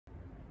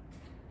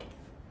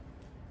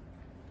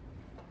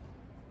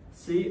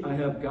See, I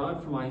have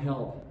God for my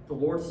help. The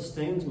Lord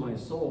sustains my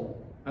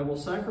soul. I will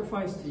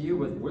sacrifice to you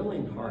with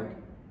willing heart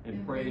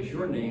and praise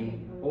your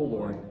name, O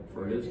Lord,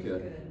 for it is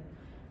good. In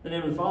the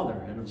name of the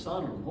Father, and of the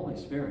Son, and of the Holy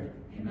Spirit.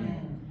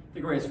 Amen. The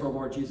grace of our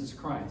Lord Jesus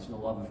Christ, and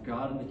the love of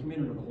God, and the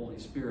communion of the Holy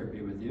Spirit be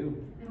with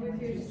you. And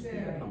with your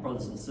spirit. My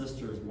brothers and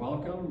sisters,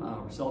 welcome.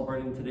 We're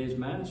celebrating today's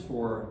Mass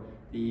for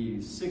the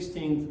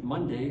 16th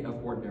Monday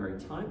of Ordinary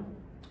Time.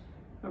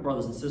 My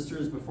brothers and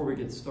sisters, before we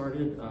get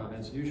started,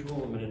 as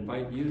usual, I'm going to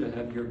invite you to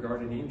have your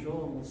guardian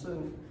angel, and we'll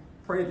soon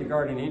pray the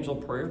guardian angel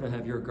prayer to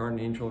have your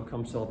guardian angel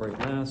come celebrate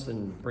Mass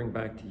and bring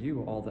back to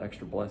you all the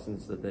extra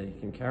blessings that they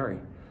can carry.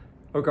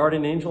 O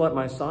guardian angel at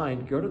my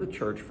side, go to the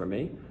church for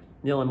me.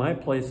 Kneel in my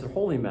place at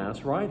Holy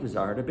Mass where I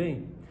desire to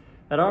be.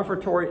 At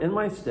offertory in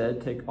my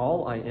stead, take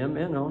all I am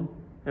and own,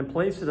 and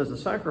place it as a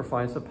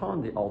sacrifice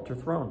upon the altar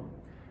throne.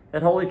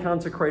 At holy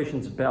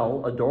consecration's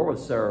bell, adore with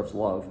seraph's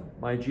love.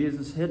 My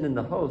Jesus hidden in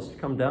the host,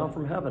 come down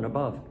from heaven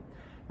above.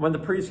 When the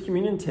priest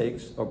communion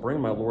takes, O bring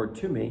my Lord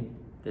to me,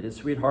 that his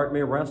sweet heart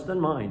may rest in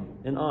mine,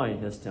 and I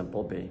his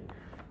temple be.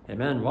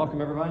 Amen.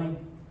 Welcome, everybody.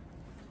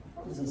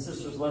 Brothers and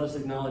sisters, let us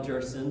acknowledge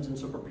our sins and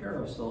so prepare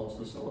ourselves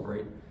to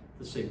celebrate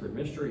the sacred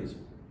mysteries.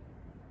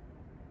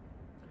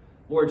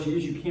 Lord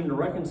Jesus, you came to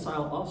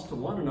reconcile us to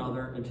one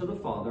another and to the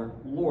Father.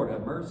 Lord,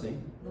 have mercy.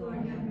 Lord,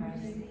 have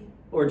mercy.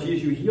 Lord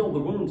Jesus, you healed the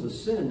wounds of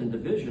sin and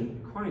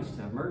division. Christ,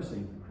 have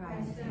mercy.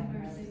 Christ, have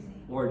mercy.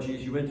 Lord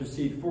Jesus, you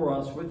intercede for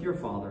us with your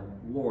Father.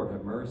 Lord,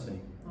 have mercy.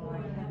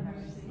 Lord, have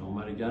mercy.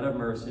 Almighty God, have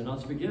mercy on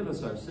us, forgive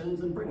us our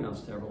sins, and bring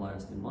us to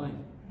everlasting life.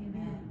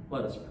 Amen.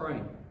 Let us pray.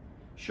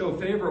 Show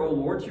favor, O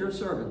Lord, to your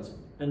servants,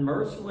 and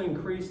mercifully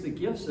increase the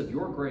gifts of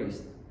your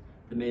grace,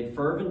 that made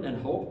fervent in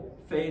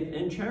hope, faith,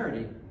 and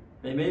charity,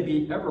 they may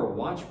be ever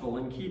watchful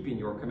in keeping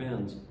your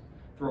commands.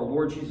 Through our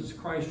Lord Jesus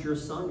Christ, your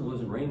Son, who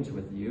lives and reigns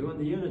with you in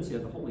the unity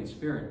of the Holy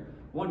Spirit,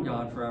 one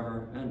God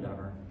forever and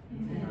ever.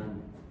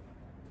 Amen.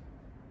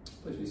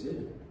 Please be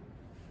seated.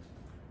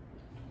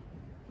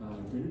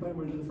 Did anybody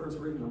want to do the first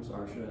reading? I'm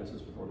sorry, should I ask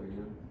this before we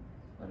begin?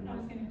 I was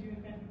going to do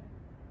it then.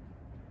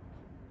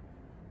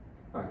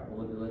 All right,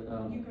 well,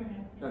 You go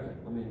ahead.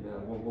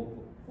 okay,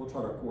 we'll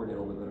try to coordinate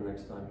a little bit better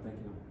next time. Thank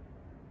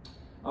you.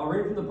 I'll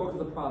read from the book of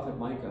the prophet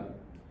Micah.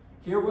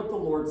 Hear what the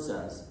Lord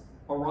says.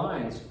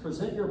 Arise,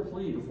 present your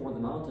plea before the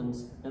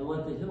mountains, and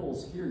let the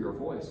hills hear your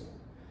voice.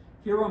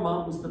 Hear, O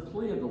mountains, the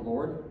plea of the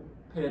Lord.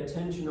 Pay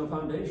attention, O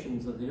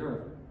foundations of the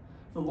earth.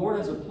 The Lord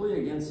has a plea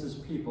against his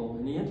people,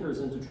 and he enters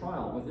into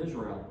trial with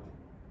Israel.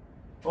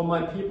 O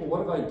my people,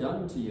 what have I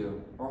done to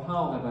you? Or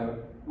how have I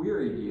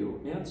wearied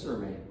you? Answer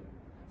me.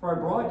 For I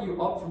brought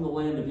you up from the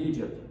land of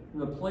Egypt.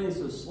 From the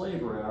place of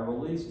slavery I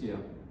released you.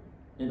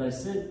 And I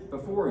sent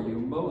before you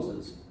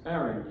Moses,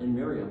 Aaron, and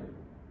Miriam.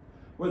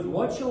 With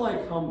what shall I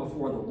come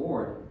before the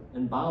Lord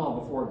and bow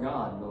before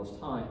God Most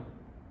High?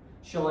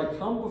 Shall I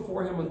come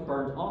before him with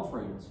burnt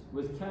offerings,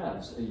 with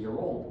calves a year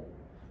old?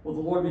 Will the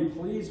Lord be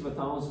pleased with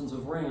thousands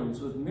of rams,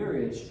 with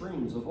myriad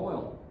streams of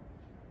oil?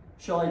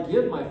 Shall I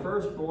give my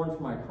firstborn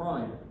for my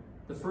crime,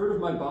 the fruit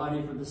of my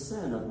body for the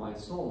sin of my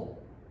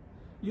soul?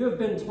 You have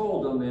been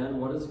told, O man,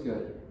 what is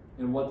good,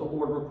 and what the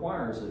Lord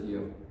requires of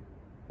you,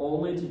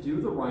 only to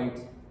do the right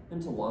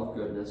and to love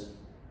goodness,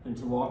 and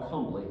to walk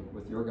humbly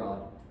with your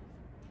God.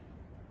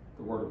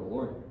 The word of the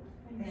Lord.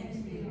 Thanks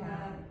be to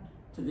God.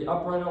 To the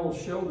upright I will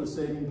show the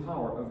saving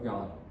power of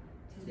God.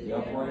 To the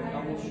upright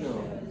I will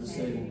show the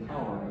saving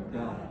power of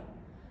God.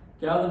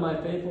 Gather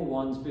my faithful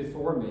ones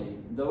before me,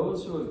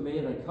 those who have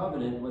made a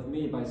covenant with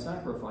me by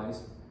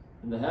sacrifice,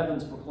 and the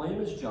heavens proclaim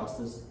his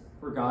justice,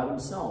 for God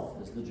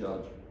himself is the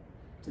judge.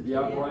 To the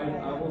upright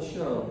I will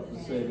show the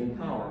saving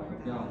power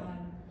of God.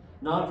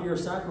 Not for your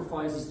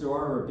sacrifices do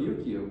I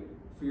rebuke you,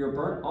 for your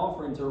burnt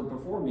offerings are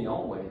before me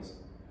always.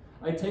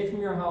 I take from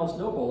your house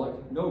no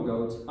bullock, no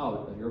goats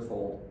out of your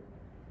fold.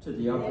 To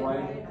the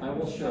upright I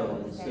will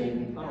show the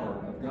saving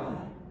power of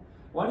God.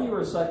 Why do you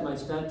recite my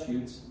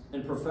statutes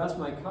and profess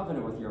my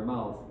covenant with your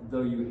mouth,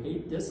 though you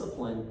hate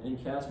discipline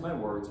and cast my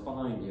words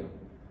behind you?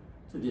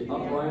 To the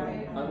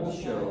upright I will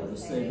show the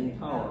saving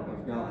power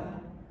of God.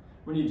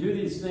 When you do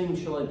these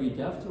things, shall I be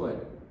deaf to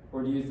it?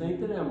 Or do you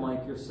think that I am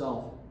like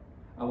yourself?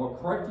 I will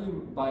correct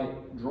you by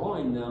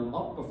drawing them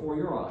up before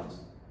your eyes.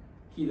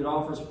 He that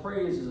offers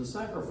praise as a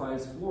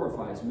sacrifice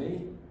glorifies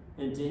me,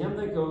 and to him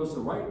that goes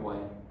the right way,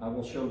 I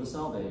will show the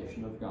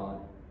salvation of God.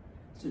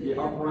 To the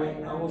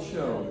upright I will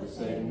show the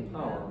saving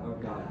power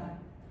of God.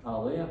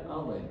 Alleluia,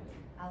 alleluia.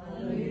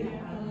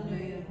 Alleluia,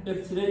 alleluia.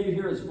 If today you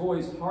hear his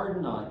voice,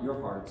 harden not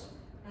your hearts.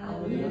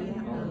 Alleluia,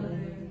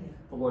 alleluia.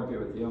 The Lord be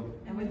with you.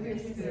 And with your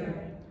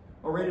spirit.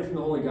 A reading from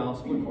the Holy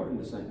Gospel according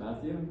to St.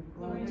 Matthew.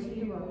 Glory to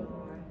you, O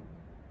Lord.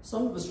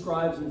 Some of the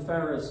scribes and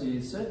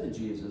Pharisees said to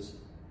Jesus,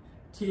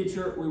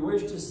 Teacher, we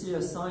wish to see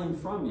a sign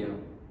from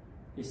you.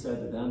 He said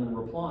to them in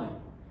reply,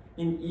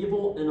 An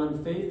evil and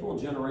unfaithful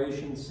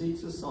generation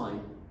seeks a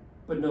sign,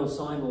 but no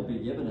sign will be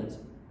given it,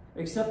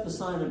 except the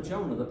sign of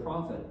Jonah the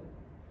prophet.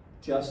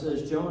 Just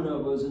as Jonah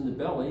was in the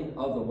belly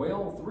of the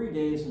whale 3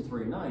 days and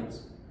 3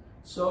 nights,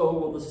 so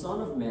will the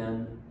Son of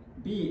Man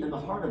be in the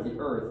heart of the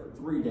earth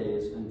 3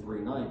 days and 3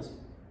 nights.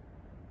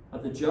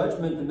 At the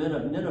judgment, the men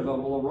of Nineveh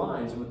will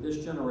arise with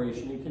this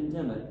generation and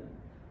condemn it,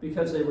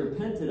 because they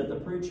repented at the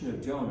preaching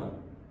of Jonah.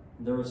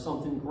 There is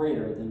something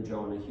greater than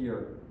Jonah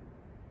here.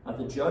 At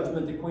the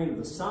judgment, the queen of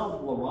the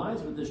south will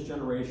arise with this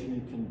generation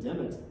and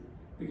condemn it,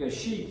 because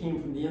she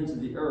came from the ends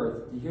of the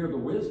earth to hear the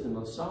wisdom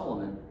of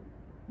Solomon.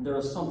 And there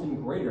is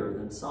something greater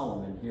than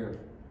Solomon here.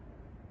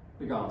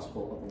 The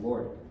Gospel of the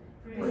Lord.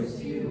 Praise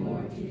to you,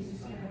 Lord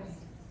Jesus Christ.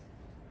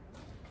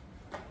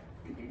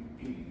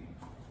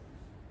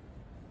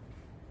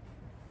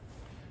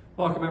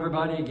 Welcome,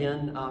 everybody,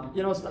 again.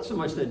 It's not so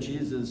much that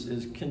Jesus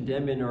is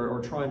condemning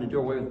or trying to do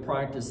away with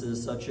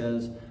practices such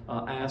as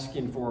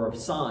asking for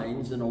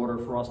signs in order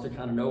for us to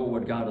kind of know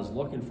what God is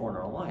looking for in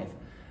our life.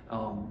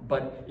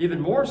 But even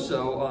more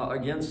so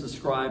against the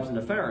scribes and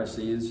the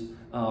Pharisees,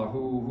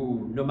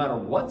 who, no matter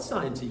what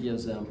signs he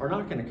gives them, are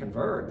not going to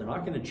convert. They're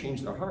not going to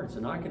change their hearts.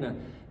 They're not going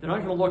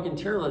to look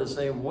interiorly to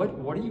say,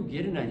 what are you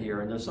getting at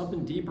here? And there's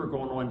something deeper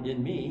going on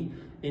in me,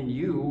 in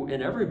you,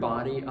 in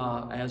everybody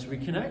as we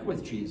connect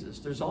with Jesus.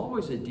 There's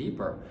always a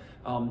deeper.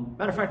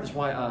 Matter of fact, that's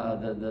why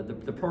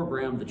the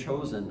program, The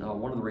Chosen,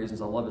 one of the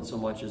reasons I love it so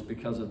much is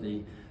because of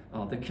the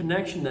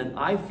connection that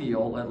I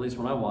feel, at least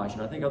when I watch,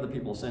 and I think other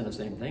people are saying the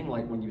same thing,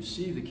 like when you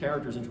see the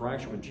character's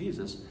interaction with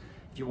Jesus,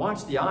 if you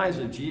watch the eyes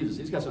of Jesus,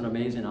 he's got some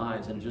amazing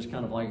eyes, and it's just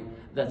kind of like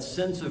that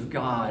sense of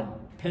God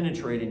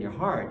penetrating your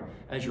heart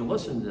as you're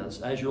listening to this,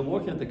 as you're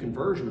looking at the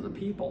conversion of the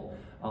people.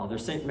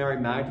 There's St. Mary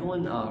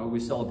Magdalene, who we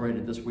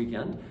celebrated this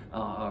weekend,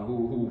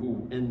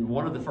 who in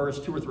one of the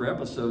first 2 or 3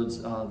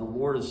 episodes, the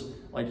Lord is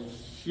like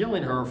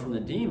healing her from the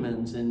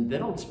demons, and they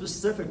don't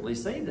specifically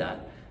say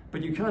that.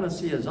 But you kind of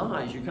see his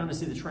eyes. You kind of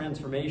see the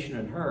transformation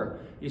in her.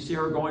 You see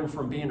her going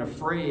from being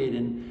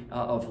afraid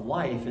of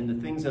life and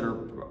the things that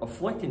are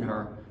afflicting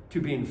her to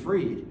being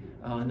freed.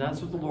 And that's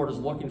what the Lord is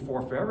looking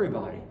for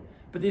everybody.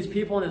 But these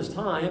people in his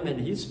time,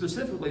 and he's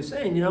specifically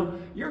saying,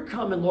 you're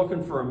coming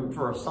looking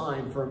for a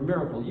sign, for a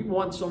miracle. You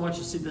want so much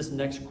to see this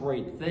next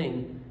great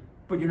thing,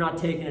 but you're not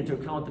taking into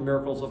account the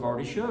miracles I've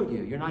already showed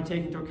you. You're not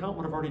taking into account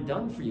what I've already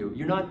done for you.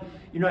 You're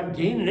not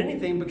gaining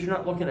anything because you're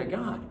not looking at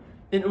God.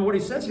 And what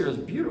he says here is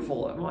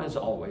beautiful, as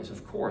always,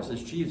 of course.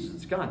 It's Jesus,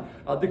 it's God.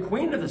 The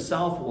queen of the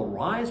south will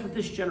arise with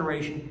this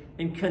generation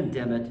and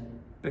condemn it,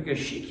 because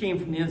she came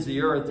from the ends of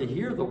the earth to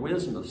hear the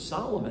wisdom of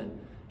Solomon.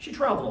 She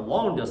traveled a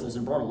long distance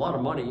and brought a lot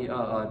of money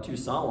to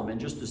Solomon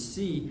just to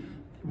see,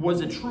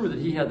 was it true that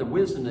he had the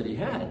wisdom that he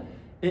had?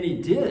 And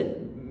he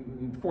did.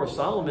 Of course,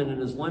 Solomon in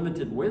his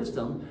limited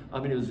wisdom,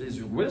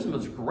 his wisdom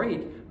was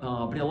great,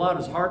 but he allowed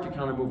his heart to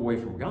kind of move away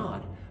from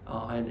God.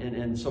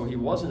 And so he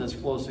wasn't as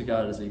close to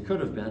God as he could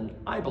have been,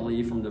 I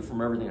believe,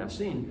 from everything I've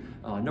seen.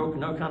 No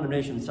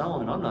condemnation of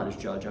Solomon. I'm not his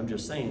judge. I'm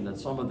just saying that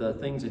some of the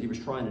things that he was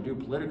trying to do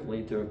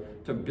politically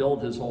to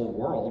build his whole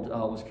world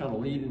was kind of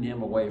leading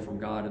him away from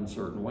God in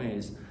certain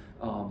ways.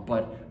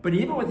 But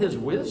even with his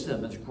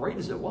wisdom, as great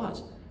as it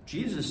was,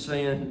 Jesus is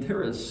saying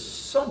there is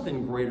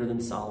something greater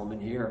than Solomon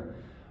here.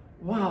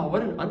 Wow,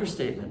 what an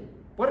understatement.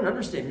 What an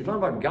understatement. You're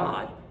talking about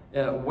God.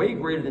 Way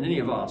greater than any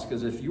of us,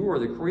 because if you are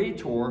the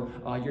creator,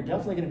 you're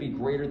definitely going to be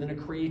greater than a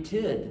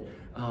created.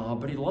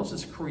 But he loves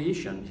his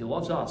creation. He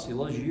loves us. He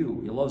loves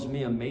you. He loves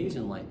me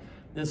amazingly.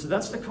 And so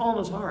that's the call in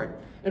his heart.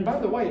 And by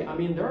the way,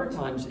 there are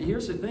times,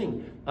 here's the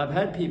thing. I've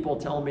had people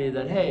tell me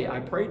that, hey, I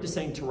prayed to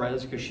St.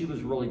 Therese, because she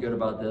was really good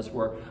about this,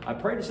 where I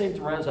prayed to St.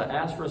 Therese, I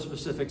asked for a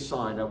specific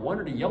sign. I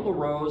wanted a yellow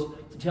rose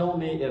to tell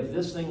me if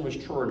this thing was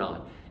true or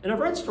not. And I've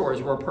read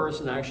stories where a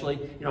person actually,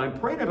 I'm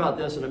praying about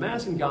this and I'm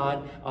asking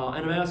God,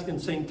 and I'm asking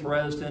St.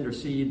 Therese to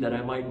intercede that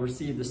I might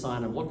receive the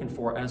sign I'm looking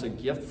for as a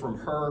gift from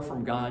her,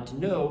 from God, to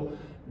know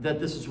that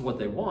this is what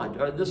they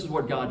want, or this is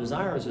what God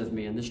desires of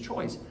me in this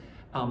choice.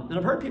 And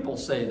I've heard people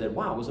say that,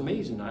 wow, it was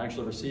amazing. I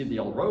actually received the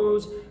yellow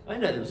rose. I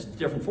know there's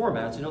different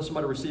formats.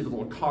 Somebody received a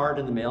little card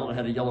in the mail and it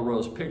had a yellow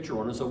rose picture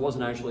on it, so it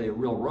wasn't actually a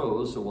real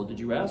rose. So, well, did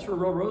you ask for a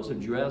real rose or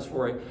did you ask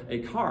for a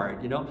card,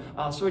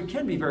 So it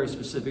can be very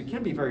specific, it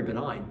can be very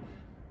benign.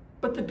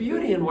 But the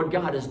beauty in what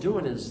God is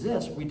doing is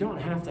this. We don't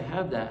have to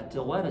have that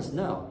to let us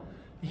know.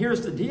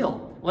 Here's the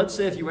deal. Let's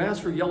say if you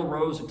ask for a yellow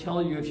rose to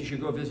tell you if you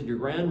should go visit your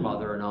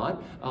grandmother or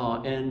not,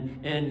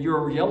 and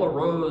your yellow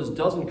rose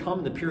doesn't come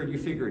in the period you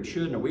figure it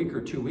should in a week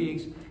or 2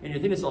 weeks, and you're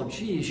thinking,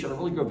 geez, should I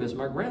really go visit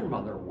my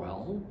grandmother?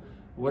 Well,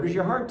 what does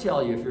your heart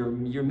tell you? If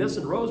you're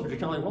missing Rose, but you're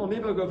kind of like, well,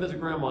 maybe I'll go visit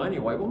grandma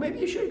anyway. Well, maybe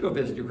you should go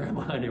visit your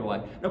grandma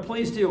anyway. No,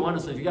 please do.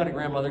 Honestly, if you got a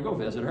grandmother, go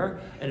visit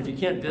her. And if you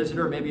can't visit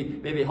her,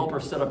 maybe help her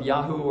set up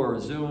Yahoo or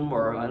Zoom,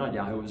 or not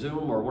Yahoo,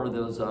 Zoom, or one of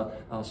those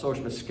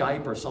social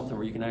Skype or something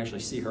where you can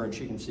actually see her and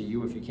she can see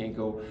you if you can't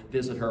go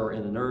visit her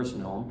in the nursing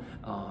home.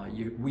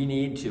 We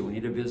need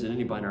to visit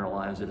anybody in our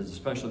lives,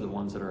 especially the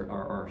ones that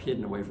are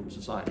hidden away from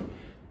society.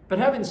 But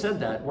having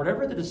said that,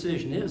 whatever the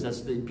decision is,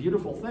 that's the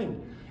beautiful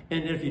thing.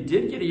 And if you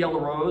did get a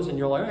yellow rose and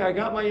you're like, hey, I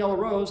got my yellow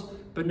rose,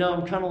 but now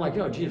I'm kind of like,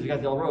 oh, geez, I got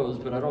the yellow rose,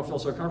 but I don't feel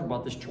so comfortable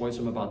about this choice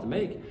I'm about to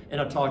make.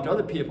 And I've talked to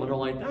other people and they're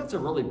like, that's a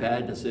really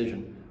bad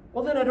decision.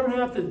 Well, then I don't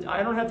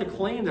have to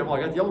claim that, well,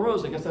 I got the yellow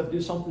rose. I guess I have to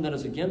do something that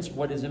is against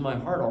what is in my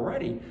heart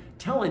already,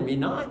 telling me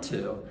not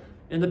to.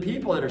 And the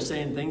people that are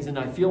saying things and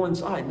I feel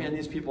inside, man,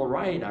 these people are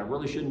right, I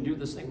really shouldn't do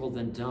this thing, well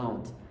then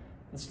don't.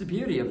 That's the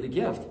beauty of the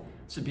gift.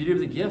 It's the beauty of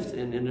the gift,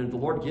 and the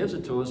Lord gives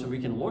it to us, and we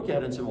can look at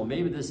it and say, well,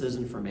 maybe this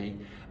isn't for me.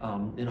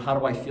 And how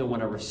do I feel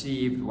when I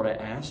received what I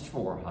asked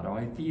for? How do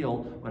I feel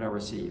when I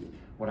received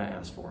what I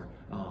asked for?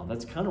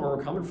 That's kind of where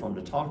we're coming from,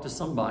 to talk to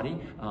somebody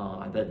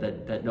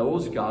that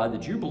knows God,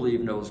 that you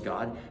believe knows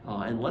God,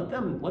 and let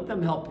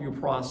them help you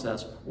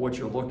process what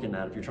you're looking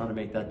at if you're trying to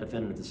make that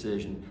definitive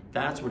decision.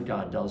 That's what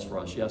God does for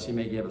us. Yes, he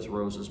may give us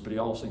roses, but he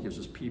also gives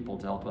us people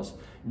to help us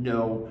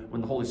know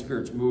when the Holy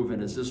Spirit's moving,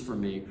 is this for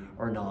me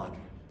or not?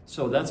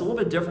 So that's a little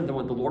bit different than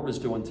what the Lord was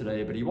doing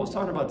today, but he was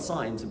talking about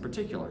signs in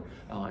particular.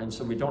 And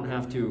so we don't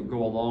have to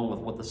go along with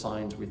what the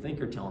signs we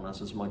think are telling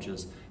us as much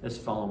as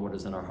following what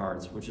is in our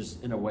hearts, which is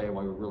in a way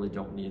why we really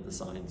don't need the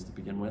signs to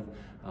begin with.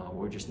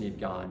 We just need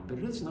God. But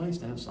it is nice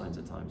to have signs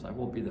at times. I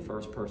will be the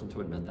first person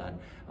to admit that.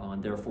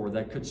 And therefore,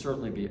 that could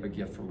certainly be a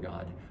gift from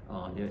God.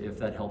 If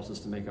that helps us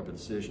to make up a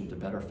decision to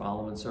better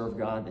follow and serve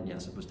God, then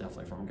yes, it was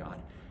definitely from God.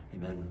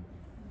 Amen.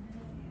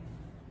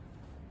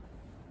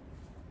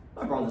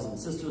 My brothers and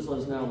sisters,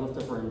 let us now lift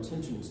up our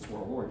intentions to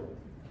our Lord.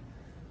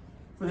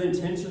 For the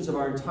intentions of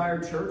our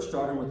entire church,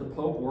 starting with the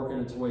Pope, working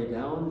its way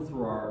down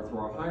through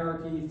our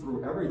hierarchy,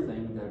 through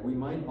everything, that we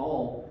might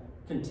all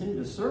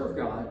continue to serve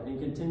God and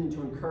continue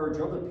to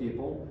encourage other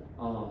people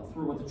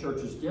through what the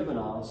church has given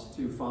us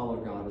to follow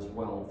God as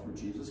well through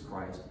Jesus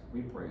Christ.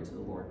 We pray to the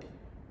Lord.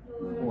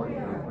 Lord,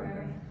 hear our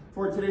prayer.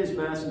 For today's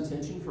Mass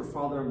intention for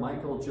Father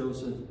Michael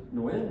Joseph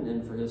Nguyen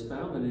and for his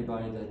family,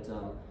 anybody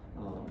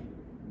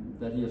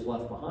that he has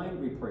left behind,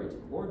 we pray to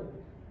the Lord.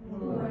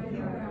 Lord,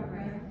 hear our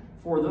prayer.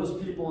 For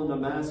those people in the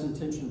Mass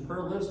intention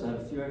prayer list, I have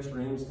a few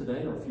extra names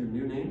today, or a few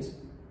new names.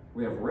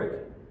 We have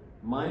Rick,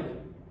 Mike,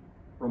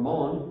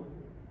 Ramon,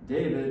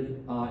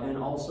 David, and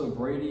also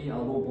Brady, a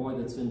little boy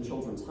that's in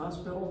Children's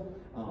Hospital.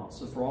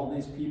 So for all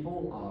these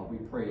people, we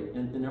pray,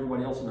 and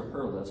everybody else in our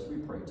prayer list, we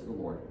pray to the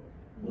Lord.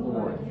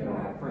 Lord, hear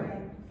our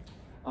prayer.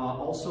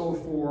 Also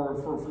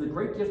for the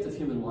great gift of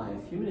human life,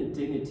 human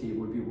dignity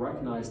would be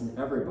recognized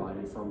in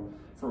everybody from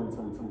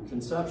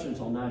conception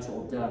till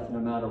natural death, no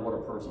matter what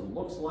a person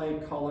looks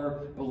like,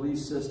 color, belief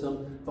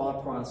system,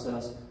 thought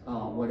process,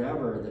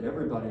 whatever, that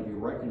everybody be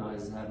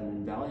recognized as having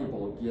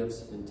invaluable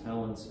gifts and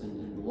talents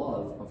and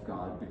love of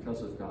God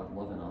because of God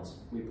loving us.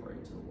 We pray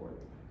to the Lord.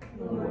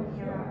 Lord,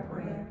 hear our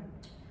prayer.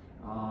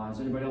 Does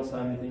anybody else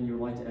have anything you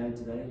would like to add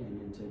today?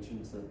 Any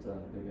intentions that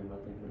maybe I'm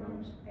not thinking about?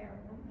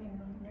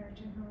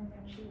 Nursing home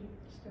that she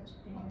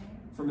discussed being there.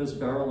 For Ms.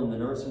 Beryl in the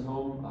nursing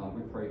home,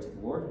 we pray to the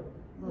Lord.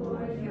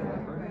 Lord, hear our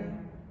prayer.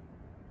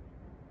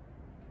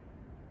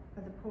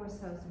 For the poor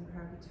souls in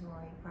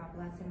purgatory, for our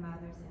Blessed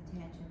Mother's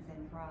intentions,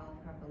 and for all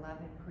of her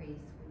beloved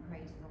priests, we pray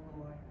to the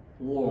Lord.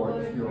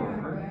 Lord, hear our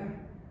prayer.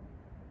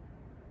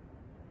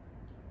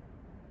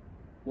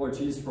 Lord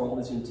Jesus, for all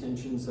these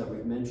intentions that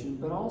we've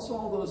mentioned, but also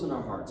all those in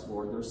our hearts,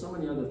 Lord. There are so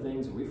many other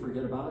things that we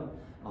forget about.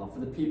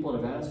 For the people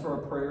that have asked for our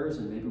prayers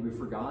and maybe we've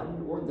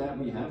forgotten, or that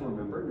we have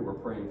remembered and we're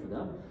praying for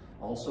them.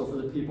 Also for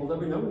the people that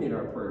we know need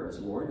our prayers,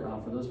 Lord.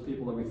 For those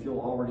people that we feel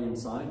already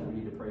inside that we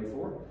need to pray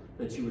for,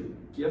 that you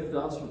would gift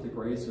us with the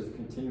grace of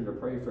continuing to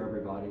pray for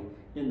everybody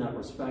in that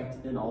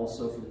respect, and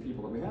also for the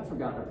people that we have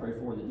forgotten to pray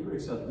for, that you would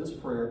accept this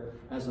prayer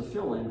as a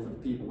fill-in for the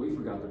people we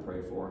forgot to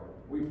pray for.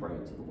 We pray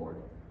to the Lord.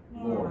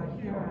 Lord,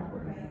 hear our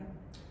prayer.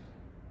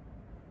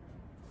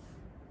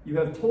 You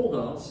have told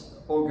us,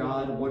 O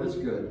God, what is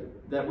good,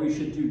 that we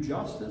should do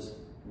justice,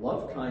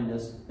 love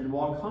kindness, and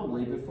walk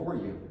humbly before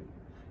you.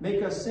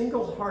 Make us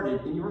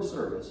single-hearted in your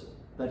service,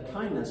 that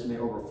kindness may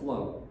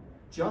overflow,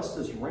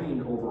 justice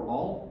reign over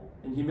all,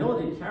 and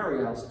humility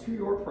carry us to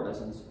your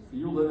presence, for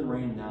you live and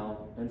reign now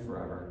and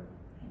forever.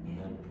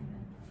 Amen.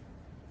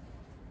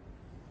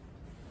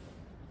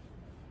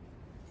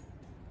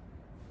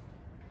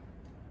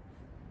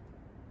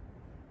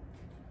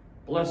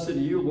 Blessed are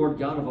you, Lord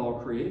God of all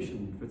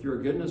creation. With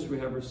your goodness we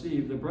have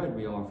received the bread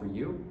we offer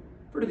you.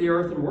 For to the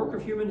earth and work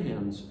of human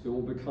hands, it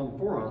will become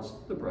for us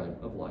the bread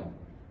of life.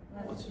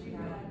 Blessed be God,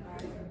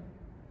 Father.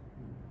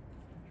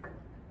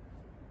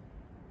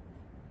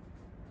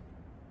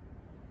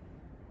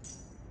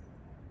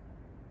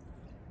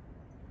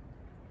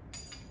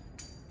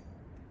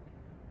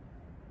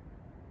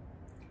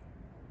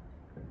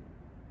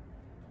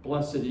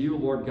 Blessed are you,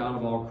 Lord God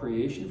of all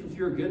creation. For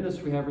through your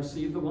goodness we have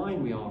received the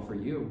wine we offer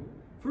you.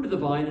 Fruit of the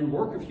vine and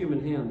work of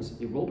human hands,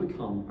 it will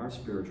become our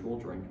spiritual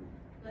drink.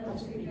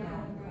 Blessed be God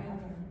forever.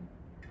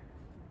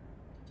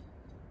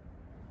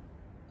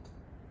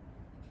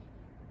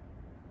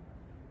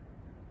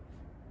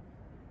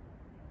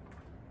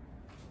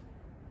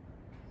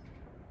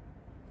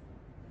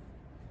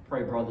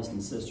 Pray, brothers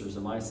and sisters,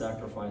 that my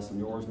sacrifice and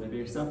yours may be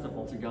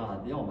acceptable to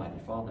God, the Almighty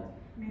Father.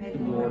 May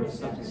the Lord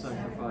accept the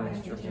sacrifice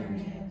at your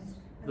hands,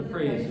 the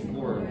praise and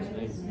glory of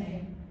his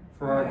name,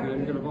 for our good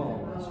and good of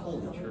all his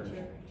holy church.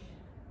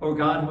 O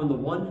God, who in the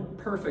one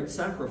perfect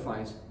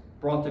sacrifice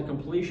brought to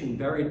completion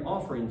varied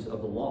offerings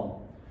of the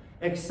law,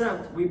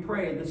 accept, we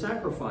pray, the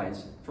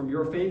sacrifice from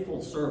your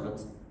faithful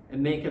servants,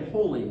 and make it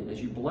holy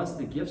as you bless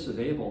the gifts of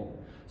Abel,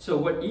 So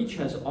what each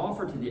has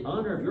offered to the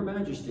honor of your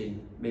majesty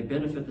may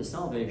benefit the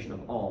salvation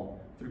of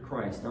all through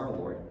Christ our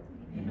Lord.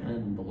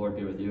 Amen. The Lord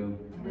be with you.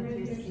 And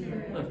with your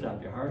spirit, Lift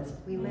up your hearts.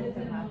 we lift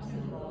them up to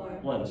the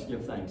Lord. Let us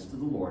give thanks to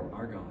the Lord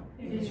our God.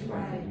 It is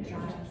right and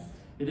just.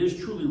 It is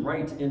truly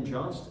right and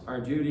just,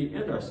 our duty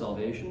and our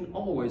salvation,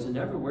 always and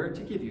everywhere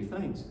to give you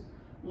thanks.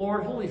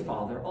 Lord, Holy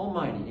Father,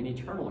 Almighty and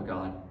Eternal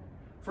God,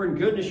 for in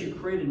goodness you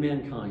created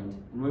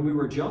mankind, and when we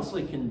were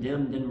justly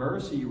condemned, in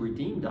mercy you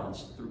redeemed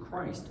us through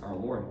Christ our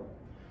Lord.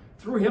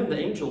 Through him the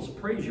angels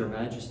praise your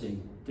majesty,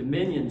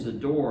 dominions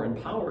adore,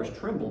 and powers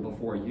tremble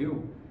before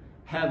you.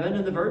 Heaven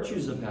and the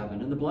virtues of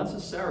heaven and the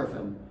blessed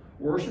seraphim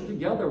worship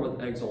together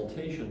with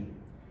exultation.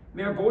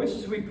 May our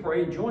voices, we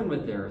pray, join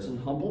with theirs in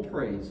humble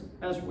praise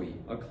as we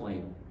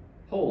acclaim.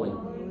 Holy,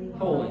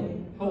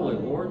 holy, holy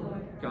Lord,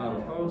 God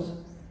of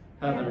hosts,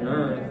 heaven and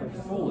earth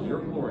are full of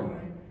your glory.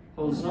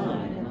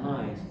 Hosanna in the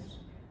highest.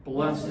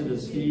 Blessed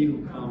is he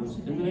who comes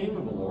in the name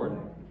of the Lord.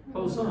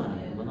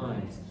 Hosanna in the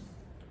highest.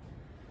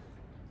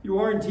 You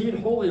are indeed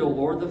holy, O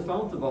Lord, the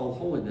fount of all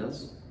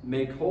holiness.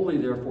 Make holy,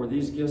 therefore,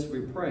 these gifts,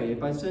 we pray,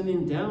 by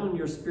sending down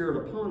your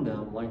Spirit upon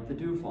them like the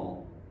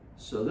dewfall,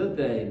 so that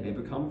they may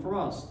become for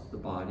us the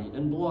body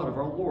and blood of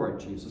our Lord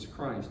Jesus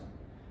Christ.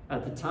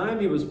 At the time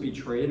he was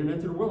betrayed and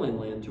entered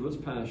willingly into his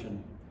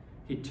passion,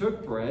 he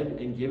took bread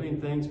and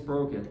giving thanks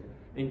broke it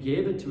and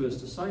gave it to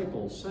his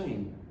disciples,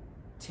 saying,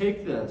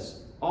 Take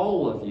this,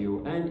 all of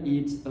you, and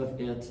eat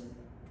of it,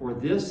 for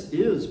this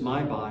is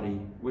my body,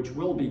 which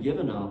will be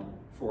given up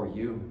for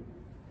you.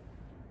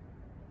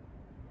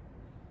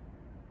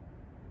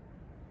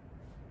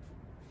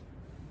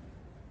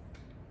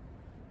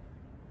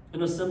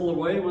 In a similar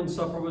way, when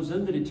supper was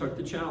ended, he took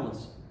the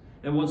chalice,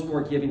 and once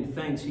more giving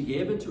thanks, he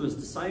gave it to his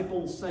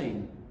disciples,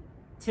 saying,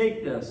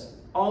 Take this,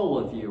 all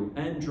of you,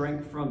 and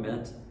drink from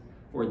it,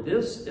 for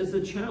this is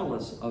the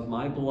chalice of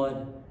my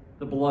blood,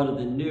 the blood of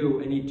the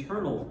new and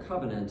eternal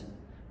covenant,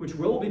 which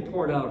will be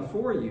poured out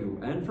for you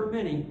and for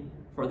many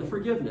for the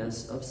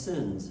forgiveness of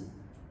sins.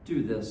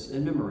 Do this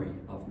in memory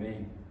of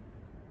me.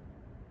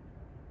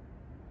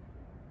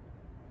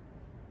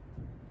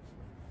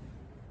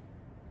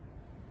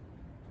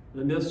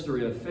 The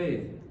mystery of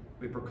faith,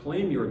 we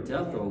proclaim your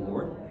death, O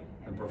Lord,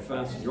 and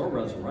profess your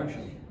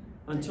resurrection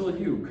until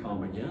you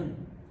come again.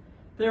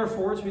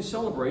 Therefore, as we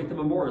celebrate the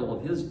memorial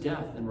of his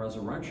death and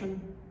resurrection,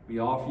 we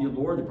offer you,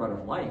 Lord, the bread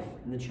of life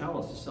and the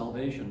chalice of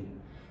salvation,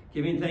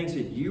 giving thanks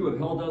that you have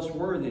held us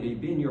worthy to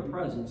be in your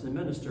presence and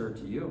minister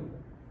to you.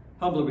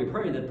 Humbly we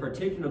pray that,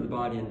 partaking of the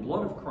body and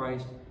blood of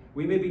Christ,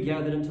 we may be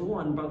gathered into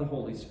one by the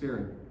Holy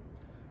Spirit.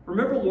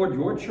 Remember, Lord,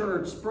 your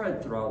church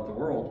spread throughout the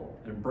world,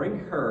 and bring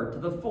her to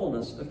the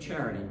fullness of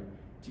charity,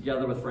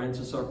 together with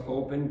Francis our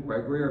Pope and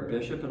Gregory our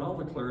Bishop and all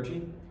the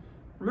clergy.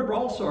 Remember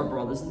also our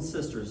brothers and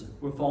sisters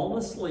who have fallen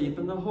asleep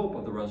in the hope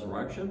of the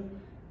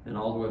resurrection, and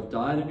all who have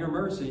died in your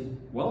mercy.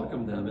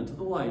 Welcome them into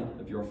the light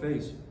of your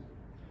face.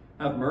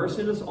 Have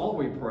mercy on us all,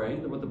 we pray,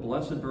 that with the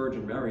Blessed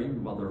Virgin Mary,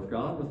 Mother of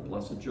God, with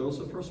blessed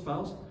Joseph, her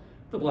spouse,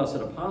 the blessed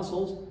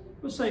apostles,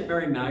 with St.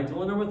 Mary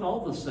Magdalene, and with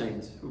all the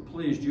saints who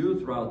pleased you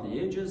throughout the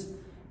ages,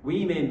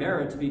 we may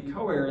merit to be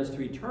co-heirs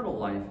to eternal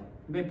life,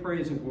 and may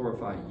praise and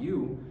glorify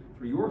you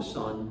through your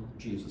Son,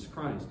 Jesus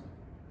Christ.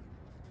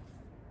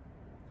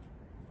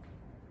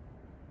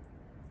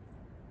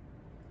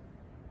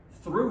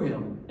 Through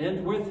him,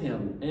 and with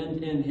him,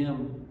 and in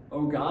him,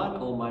 O God,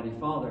 Almighty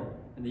Father,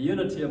 in the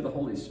unity of the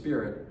Holy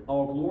Spirit,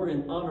 all glory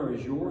and honor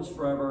is yours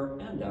forever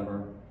and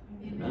ever.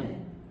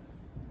 Amen.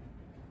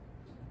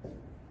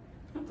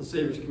 At the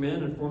Savior's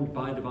command, informed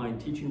by divine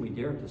teaching, we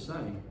dare to say,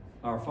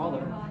 Our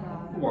Father,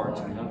 who art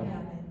in heaven,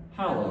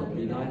 hallowed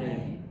be thy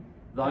name.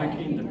 Thy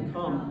kingdom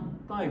come,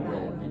 thy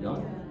will be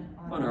done,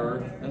 on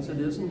earth as it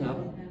is in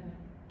heaven.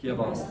 Give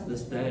us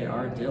this day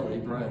our daily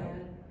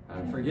bread,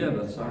 and forgive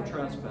us our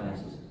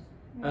trespasses,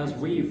 as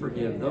we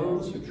forgive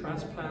those who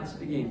trespass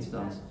against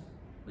us.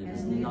 Lead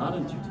us not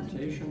into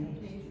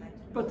temptation,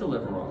 but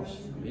deliver us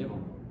from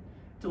evil.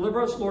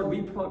 Deliver us, Lord,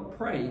 we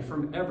pray,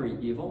 from every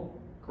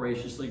evil.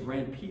 Graciously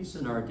grant peace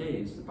in our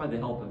days, that by the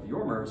help of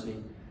your mercy,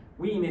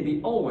 we may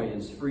be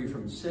always free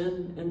from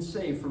sin and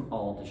safe from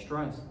all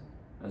distress,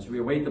 as we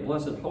await the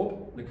blessed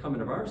hope, the coming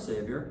of our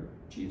Savior,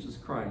 Jesus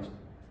Christ.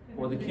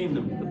 For the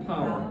kingdom, the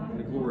power, and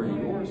the glory are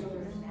yours,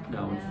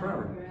 now and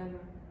forever.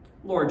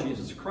 Lord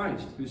Jesus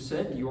Christ, who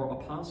said to your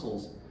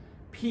apostles,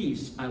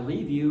 Peace I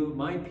leave you,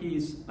 my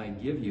peace I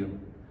give you.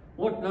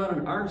 Look not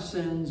on our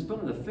sins, but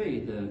on the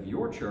faith of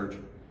your church,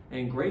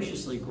 and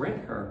graciously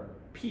grant her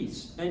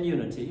peace and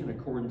unity in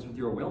accordance with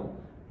your will,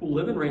 who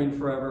live and reign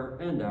forever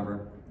and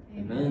ever.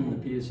 Amen.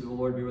 The peace of the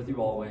Lord be with you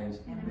always.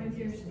 And with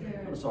your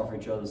spirit. Let us offer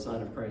each other the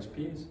sign of Christ's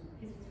peace.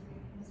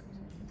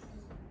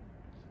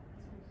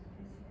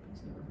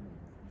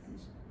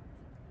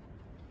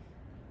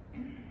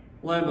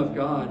 Lamb of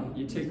God,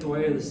 you take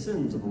away the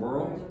sins of the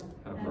world.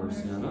 Have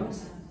mercy on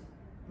us.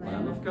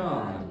 Lamb of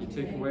God, you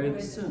take away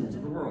the sins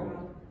of the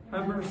world.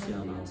 Have mercy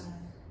on us.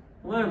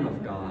 Lamb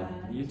of God,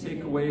 you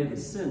take away the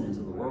sins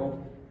of the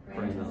world.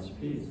 Bring us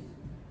peace.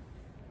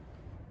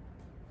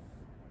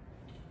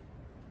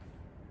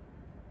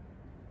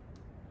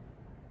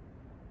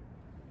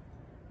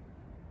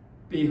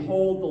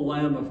 Behold the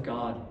Lamb of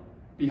God.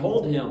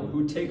 Behold him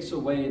who takes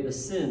away the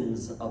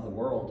sins of the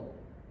world.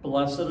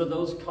 Blessed are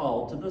those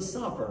called to the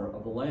supper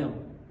of the Lamb.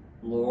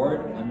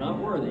 Lord, I'm not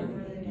worthy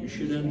you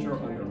should enter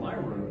under my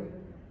roof,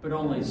 but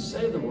only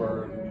say the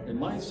word, and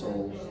my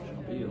soul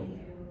shall be healed.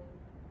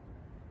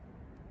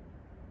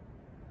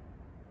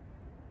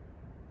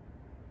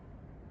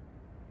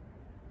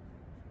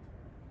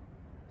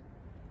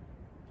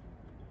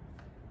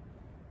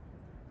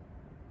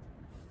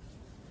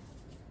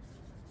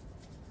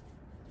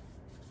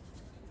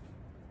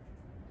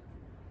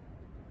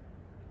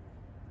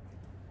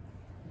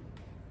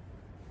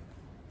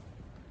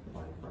 The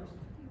body of Christ.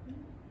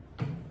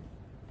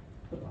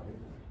 The body of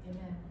Christ.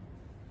 Amen.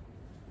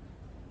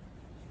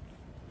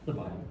 The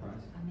body of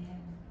Christ.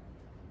 Amen.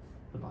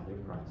 The body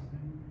of Christ.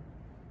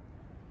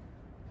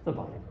 The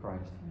body of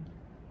Christ.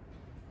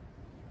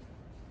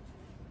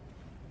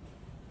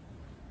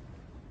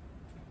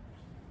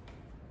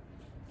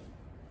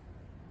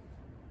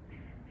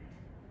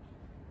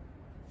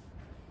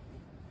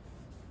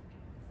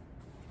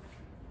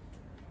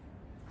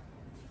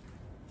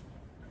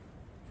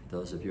 For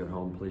those of you at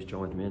home, please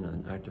join with me in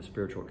an act of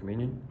spiritual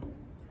communion.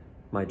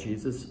 My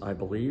Jesus, I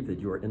believe that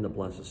you are in the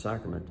Blessed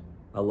Sacrament.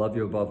 I love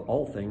you above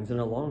all things, and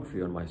I long for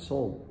you in my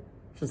soul.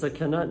 Since I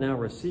cannot now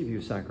receive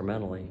you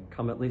sacramentally,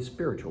 come at least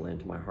spiritually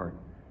into my heart.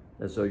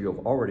 As though you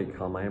have already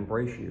come, I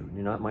embrace you,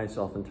 unite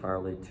myself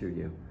entirely to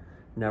you.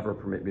 Never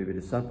permit me to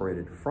be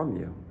separated from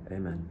you.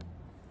 Amen.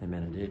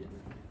 Amen indeed.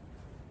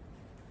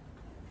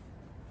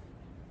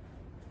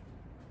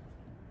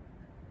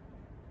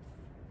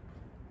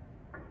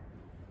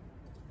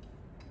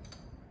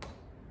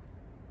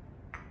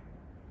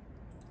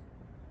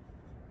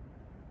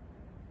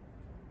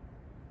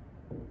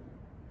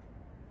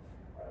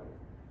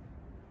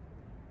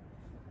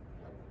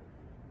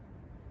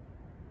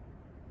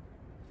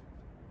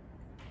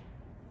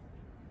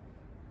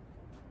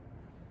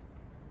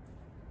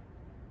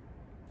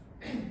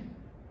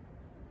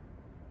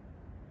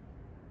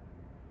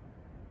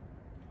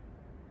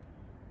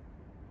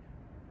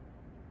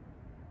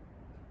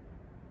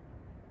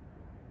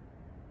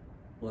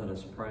 Let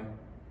us pray.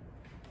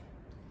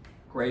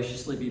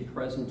 Graciously be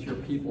present to your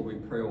people, we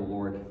pray, O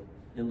Lord,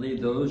 and lead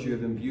those you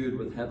have imbued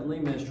with heavenly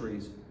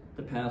mysteries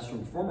to pass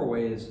from former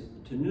ways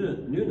to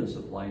newness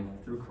of life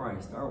through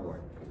Christ our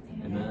Lord.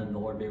 Amen. The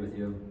Lord be with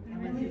you.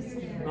 And with your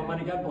spirit.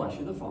 Almighty God bless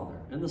you, the Father,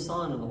 and the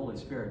Son, and the Holy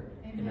Spirit.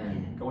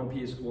 Amen. Go in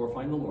peace,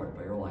 glorifying the Lord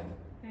by your life.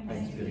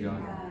 Thanks be to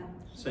God.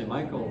 Saint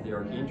Michael, the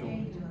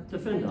Archangel,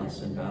 defend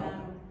us in battle.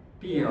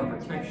 Be our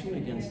protection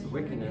against the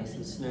wickedness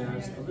and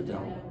snares of the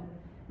devil.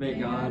 May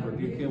God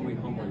rebuke him, we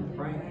humbly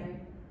pray.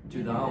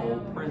 Do thou,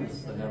 O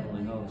Prince, the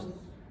heavenly host,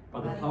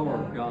 by the power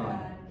of God,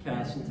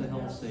 cast into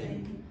hell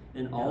Satan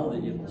and all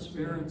the evil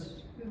spirits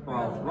who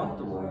prowl throughout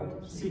the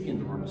world, seeking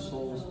the ruin of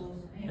souls.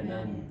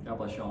 Amen. God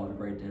bless you all. Have a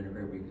great day and a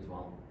great week as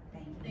well.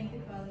 Thank you. Thank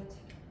you, Father.